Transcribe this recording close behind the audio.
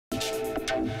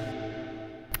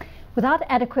Without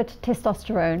adequate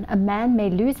testosterone, a man may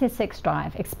lose his sex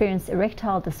drive, experience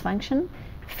erectile dysfunction,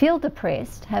 feel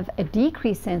depressed, have a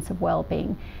decreased sense of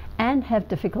well-being, and have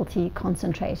difficulty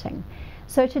concentrating.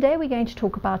 So today we're going to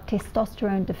talk about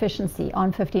testosterone deficiency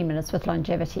on 15 Minutes with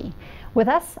Longevity. With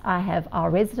us, I have our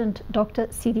resident Dr.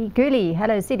 Sidi Guli.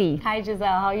 Hello, Sidi. Hi,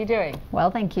 Giselle. How are you doing?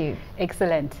 Well, thank you.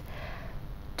 Excellent.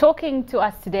 Talking to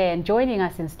us today and joining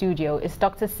us in studio is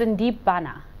Dr. Sindeep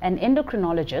Bhana, an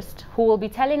endocrinologist who will be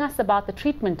telling us about the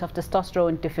treatment of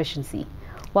testosterone deficiency.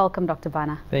 Welcome, Dr.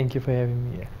 Bhana. Thank you for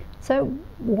having me here. So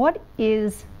what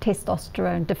is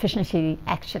testosterone deficiency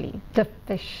actually?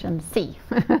 Deficiency.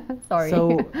 Sorry.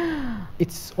 So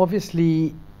it's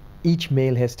obviously each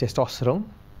male has testosterone.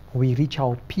 We reach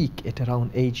our peak at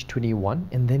around age 21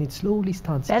 and then it slowly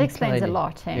starts That declining. explains a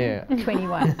lot, eh? Yeah.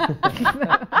 21.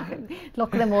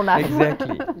 Lock them all up.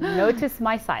 Exactly. Notice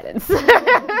my silence.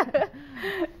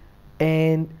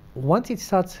 And once it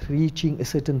starts reaching a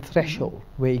certain threshold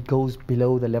where it goes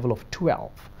below the level of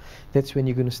 12, that's when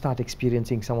you're going to start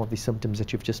experiencing some of the symptoms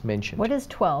that you've just mentioned. What is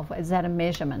 12? Is that a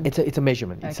measurement? It's a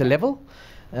measurement. It's a Okay. level,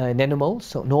 nanomoles.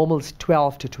 So normal is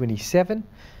 12 to 27.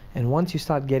 And once you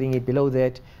start getting it below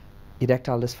that,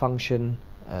 erectile dysfunction,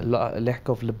 lack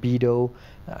of libido,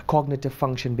 cognitive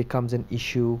function becomes an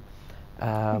issue.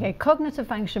 Okay, cognitive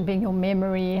function being your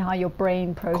memory, how your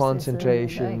brain processes.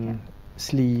 Concentration, Okay.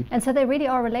 sleep. And so they really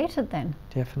are related then?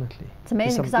 Definitely. It's amazing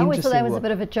There's some because I always thought that interesting was a work.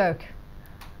 bit of a joke.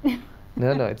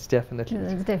 No, it's definitely.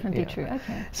 It's definitely Yeah. true.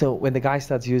 Okay. So when the guy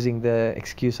starts using the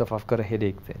excuse of I've got a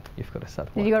headache, then you've got to start.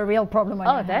 You got a real problem on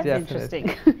Oh, your that's hands. interesting.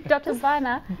 Dr.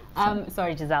 Bhana,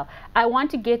 sorry, Giselle. I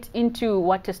want to get into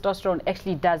what testosterone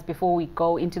actually does before we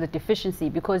go into the deficiency,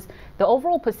 because the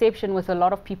overall perception with a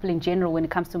lot of people in general when it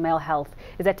comes to male health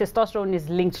is that testosterone is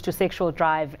linked to sexual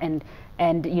drive and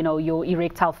you know, your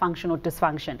erectile function or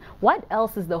dysfunction. What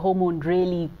else is the hormone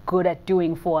really good at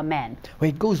doing for a man? Well,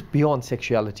 it goes beyond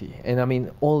sexuality. And I mean,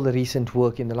 all the recent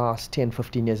work in the last 10,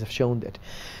 15 years have shown that.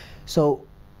 So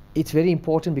it's very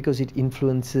important because it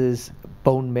influences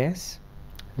bone mass,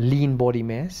 lean body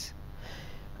mass.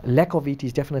 Lack of it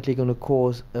is definitely going to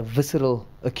cause a visceral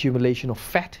accumulation of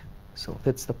fat. So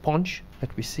that's the paunch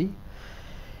that we see.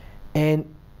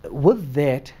 And with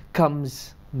that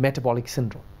comes metabolic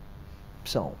syndrome.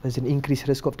 So there's an increased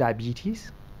risk of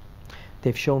diabetes.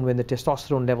 They've shown when the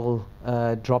testosterone level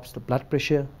drops, the blood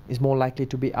pressure is more likely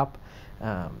to be up.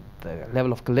 The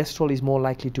level of cholesterol is more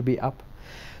likely to be up.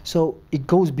 So it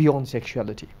goes beyond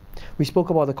sexuality. We spoke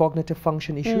about the cognitive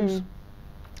function issues.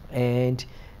 And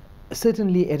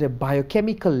certainly at a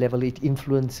biochemical level, it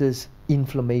influences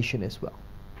inflammation as well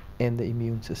and the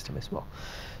immune system as well.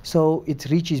 So it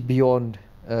reaches beyond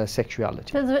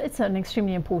sexuality. So it's an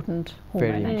extremely important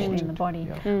hormone actually in the body.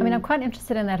 Yeah. I mean, I'm quite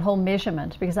interested in that whole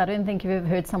measurement because I don't think you've ever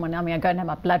heard someone, I mean, I'm going to have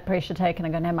my blood pressure taken,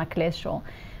 I'm going to have my cholesterol.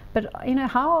 But, you know,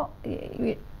 how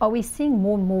are we seeing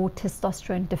more and more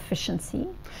testosterone deficiency?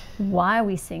 Why are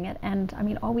we seeing it? And, I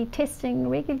mean, are we testing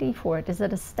regularly for it? Is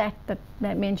it a stat that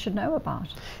men should know about?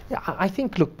 Yeah, I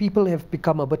think, look, people have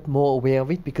become a bit more aware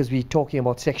of it because we're talking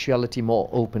about sexuality more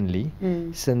openly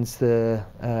since the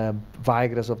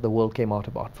Viagras of the world came out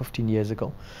about 15 years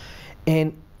ago.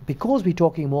 And because we're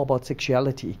talking more about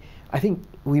sexuality, I think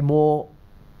we're more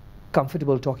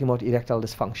comfortable talking about erectile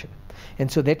dysfunction.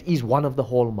 And so that is one of the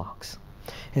hallmarks.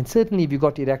 And certainly if you've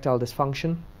got erectile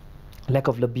dysfunction, lack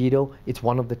of libido, it's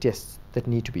one of the tests that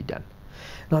need to be done.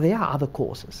 Now there are other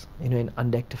causes, you know, an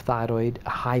underactive thyroid, a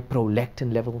high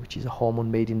prolactin level, which is a hormone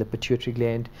made in the pituitary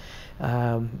gland.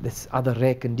 There's other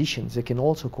rare conditions that can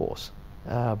also cause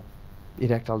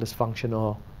erectile dysfunction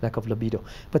or lack of libido.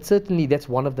 But certainly that's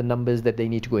one of the numbers that they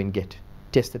need to go and get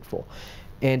tested for.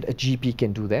 And a GP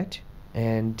can do that.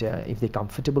 And if they're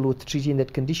comfortable with treating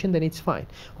that condition, then it's fine.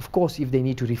 Of course, if they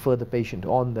need to refer the patient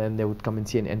on, then they would come and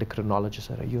see an endocrinologist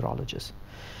or a urologist.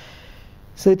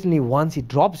 Certainly, once it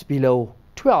drops below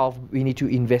 12, we need to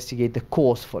investigate the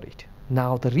cause for it.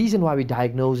 Now, the reason why we're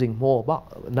diagnosing more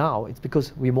about now, it's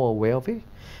because we're more aware of it,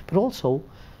 but also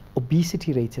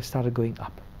obesity rates have started going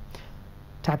up.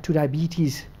 Type 2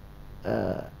 diabetes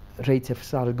rates have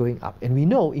started going up. And we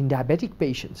know in diabetic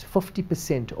patients,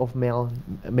 50% of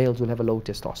males will have a low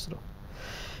testosterone.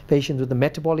 Patients with the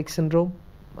metabolic syndrome,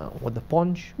 with the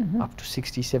paunch, up to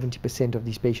 60-70% of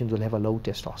these patients will have a low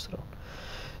testosterone.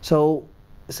 So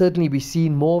certainly we've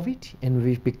seen more of it and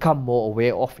we've become more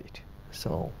aware of it.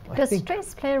 So does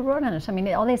stress play a role in it? I mean,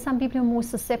 are there some people who are more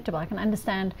susceptible? I can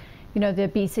understand, you know, the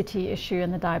obesity issue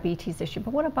and the diabetes issue,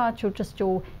 but what about just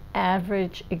your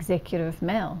average executive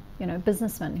male, you know,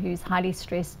 businessman who's highly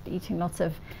stressed, eating lots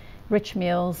of rich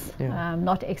meals,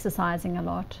 not exercising a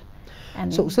lot?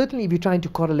 And So certainly if you're trying to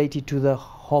correlate it to the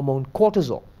hormone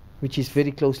cortisol, which is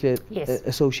very closely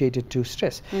associated to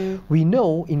stress, we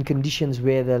know in conditions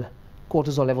where the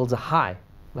cortisol levels are high,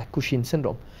 like Cushing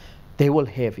syndrome, they will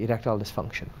have erectile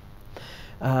dysfunction.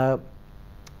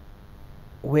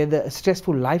 Whether a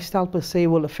stressful lifestyle per se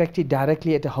will affect it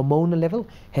directly at a hormonal level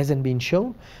hasn't been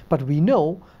shown, but we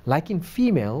know, like in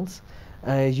females,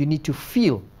 you need to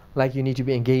feel like you need to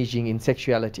be engaging in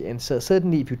sexuality, and so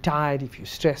certainly if you're tired, if you're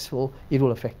stressful, it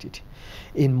will affect it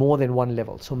in more than one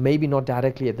level. So maybe not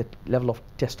directly at the level of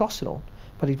testosterone,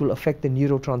 but it will affect the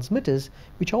neurotransmitters,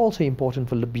 which are also important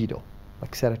for libido,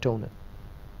 like serotonin.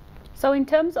 So in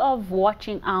terms of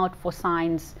watching out for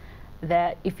signs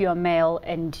that if you're a male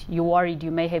and you're worried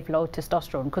you may have low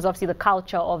testosterone, because obviously the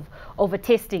culture of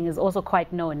over-testing is also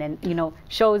quite known, and you know,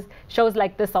 shows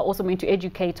like this are also meant to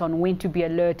educate on when to be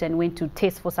alert and when to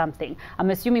test for something.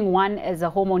 I'm assuming one, as a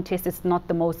hormone test, it's not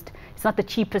the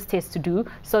cheapest test to do,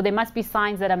 so there must be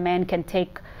signs that a man can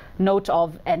take note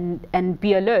of and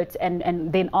be alert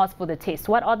and then ask for the test.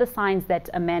 What are the signs that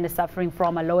a man is suffering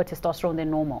from a lower testosterone than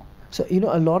normal? So, you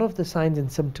know, a lot of the signs and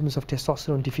symptoms of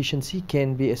testosterone deficiency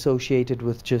can be associated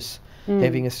with just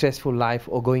having a stressful life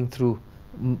or going through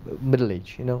middle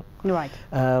age, you know. Right.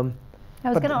 I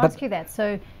was going to ask you that.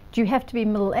 So, do you have to be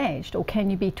middle-aged, or can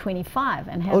you be 25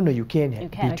 and have... Oh, no, you can be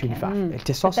 25.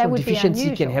 Testosterone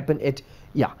deficiency can happen at,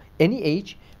 any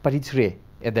age, but it's rare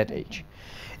at that age.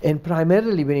 And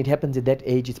primarily when it happens at that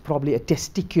age, it's probably a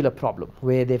testicular problem,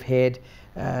 where they've had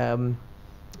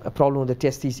a problem with the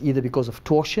testes either because of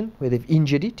torsion, where they've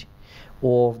injured it,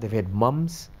 or they've had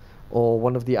mumps, or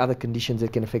one of the other conditions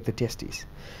that can affect the testes.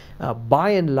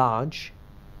 By and large,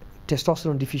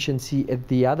 testosterone deficiency at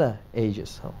the other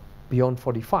ages, so beyond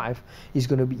 45, is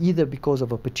going to be either because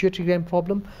of a pituitary gland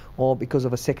problem or because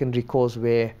of a secondary cause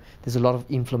where there's a lot of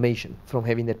inflammation from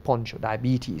having that poncho,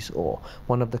 diabetes, or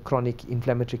one of the chronic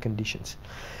inflammatory conditions.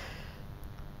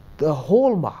 The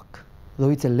hallmark, though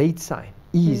it's a late sign,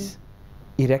 is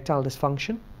erectile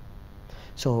dysfunction.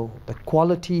 So the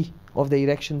quality of the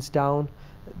erections down,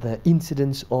 the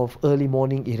incidence of early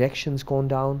morning erections gone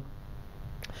down,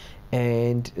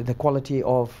 and the quality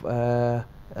of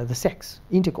the sex,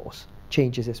 intercourse,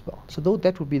 changes as well. So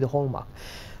that would be the hallmark.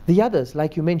 The others,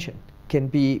 like you mentioned, can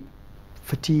be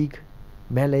fatigue,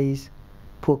 malaise,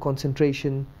 poor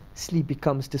concentration, sleep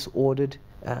becomes disordered,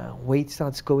 weight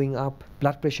starts going up,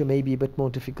 blood pressure may be a bit more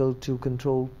difficult to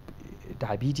control,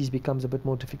 diabetes becomes a bit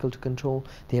more difficult to control,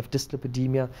 they have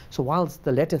dyslipidemia. So whilst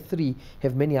the latter three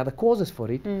have many other causes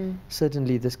for it,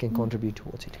 certainly this can contribute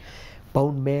towards it.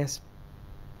 Bone mass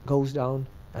goes down,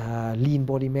 lean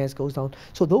body mass goes down.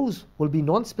 So those will be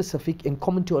non-specific and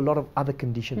common to a lot of other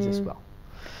conditions as well.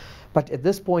 But at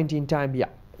this point in time,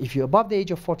 if you're above the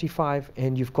age of 45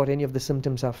 and you've got any of the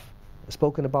symptoms I've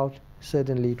spoken about,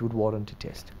 certainly it would warrant a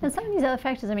test. And some of these other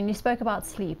factors, I mean, you spoke about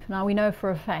sleep. Now we know for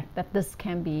a fact that this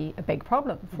can be a big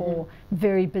problem for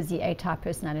very busy A-type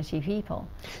personality people.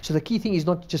 So the key thing is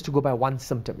not just to go by one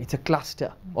symptom, it's a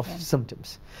cluster of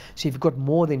symptoms. So if you've got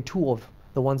more than two of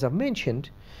the ones I've mentioned,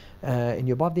 and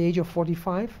you're above the age of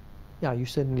 45, you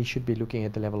certainly should be looking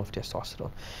at the level of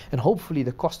testosterone. And hopefully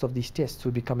the cost of these tests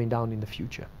will be coming down in the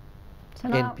future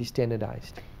and be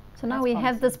standardized. So now we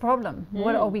have this problem.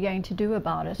 What are we going to do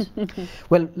about it?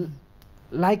 Well,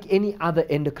 like any other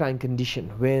endocrine condition,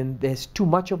 when there's too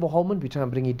much of a hormone, we try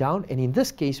and bring it down. And in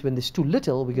this case, when there's too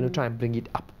little, we're going to try and bring it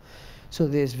up. So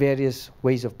there's various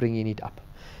ways of bringing it up.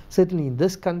 Certainly in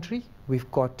this country, we've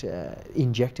got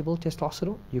injectable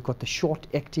testosterone. You've got the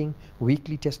short-acting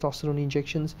weekly testosterone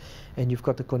injections, and you've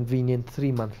got the convenient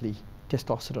 3-monthly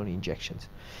testosterone injections.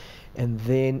 And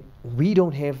then we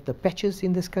don't have the patches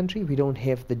in this country. We don't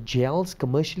have the gels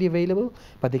commercially available,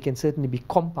 but they can certainly be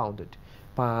compounded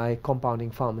by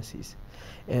compounding pharmacies.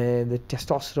 And the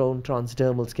testosterone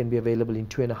transdermals can be available in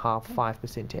 2.5%,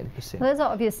 5%, 10%. Well, those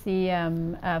are obviously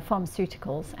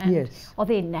pharmaceuticals. And are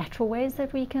there natural ways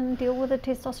that we can deal with a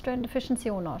testosterone deficiency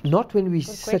or not? Not when we're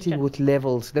sitting with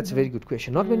levels. That's a very good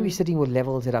question. Not when we're sitting with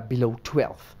levels that are below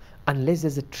 12. Unless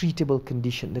there's a treatable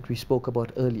condition that we spoke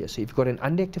about earlier. So if you've got an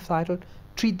underactive thyroid,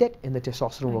 treat that and the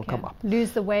testosterone will come up.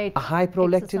 Lose the weight, a high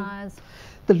prolactin. exercise.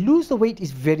 The lose the weight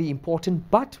is very important,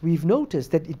 but we've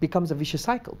noticed that it becomes a vicious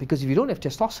cycle, because if you don't have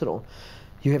testosterone,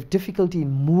 you have difficulty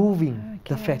in moving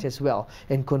the fat as well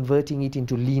and converting it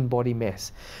into lean body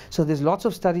mass. So there's lots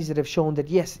of studies that have shown that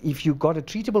yes, if you've got a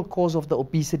treatable cause of the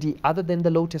obesity other than the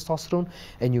low testosterone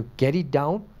and you get it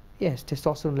down, yes,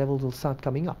 testosterone levels will start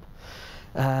coming up.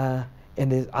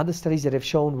 And there's other studies that have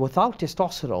shown without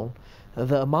testosterone,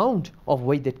 the amount of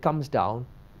weight that comes down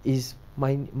is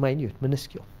minute,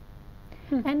 minuscule.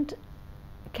 And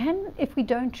if we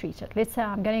don't treat it, let's say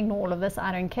I'm going to ignore all of this,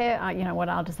 I don't care, you know what,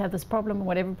 I'll just have this problem,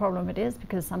 whatever problem it is,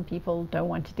 because some people don't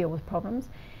want to deal with problems.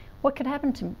 What could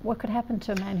happen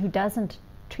to a man who doesn't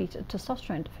treat a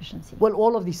testosterone deficiency? Well,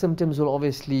 all of these symptoms will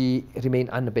obviously remain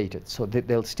unabated, so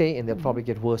they'll stay and they'll probably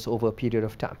get worse over a period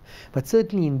of time. But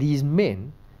certainly in these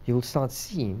men, you will start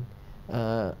seeing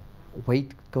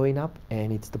weight going up,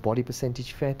 and it's the body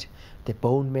percentage fat. Their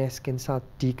bone mass can start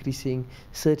decreasing.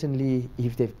 Certainly,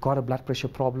 if they've got a blood pressure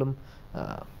problem,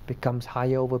 becomes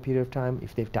higher over a period of time.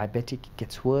 If they're diabetic, it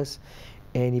gets worse.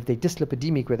 And if they're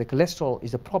dyslipidemic, where the cholesterol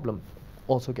is a problem,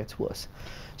 also gets worse.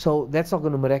 So that's not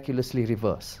going to miraculously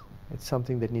reverse. It's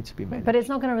something that needs to be managed. But it's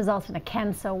not going to result in a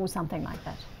cancer or something like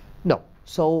that? No.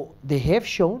 So they have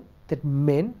shown that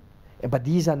men, but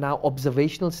these are now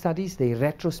observational studies, they're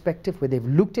retrospective, where they've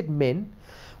looked at men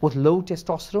with low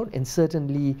testosterone, and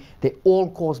certainly their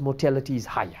all-cause mortality is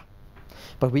higher.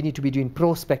 But we need to be doing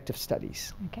prospective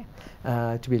studies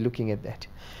to be looking at that.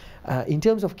 In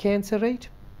terms of cancer rate,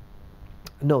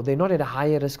 no, they're not at a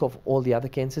higher risk of all the other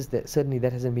cancers. Certainly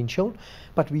that hasn't been shown.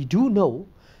 But we do know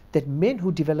that men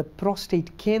who develop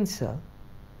prostate cancer,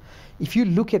 if you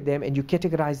look at them and you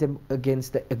categorize them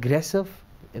against the aggressive,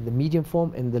 and the medium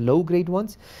form and the low grade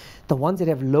ones, the ones that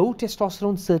have low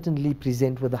testosterone certainly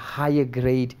present with a higher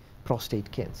grade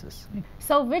prostate cancers.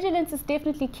 So vigilance is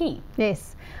definitely key.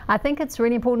 Yes, I think it's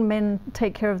really important men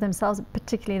take care of themselves,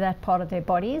 particularly that part of their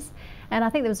bodies. And I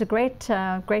think there was a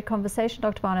great conversation,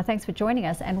 Dr. Bhana. Thanks for joining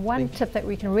us. And one tip that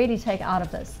we can really take out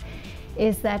of this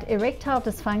is that erectile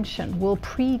dysfunction will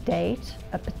predate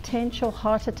a potential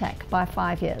heart attack by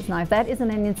 5 years. Now, if that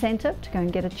isn't an incentive to go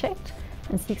and get it checked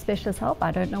and seek specialist help,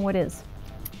 I don't know what is.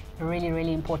 A really,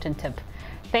 really important tip.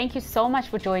 Thank you so much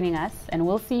for joining us, and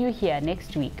we'll see you here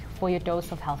next week for your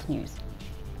dose of health news.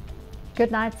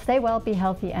 Good night, stay well, be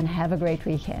healthy, and have a great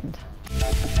weekend.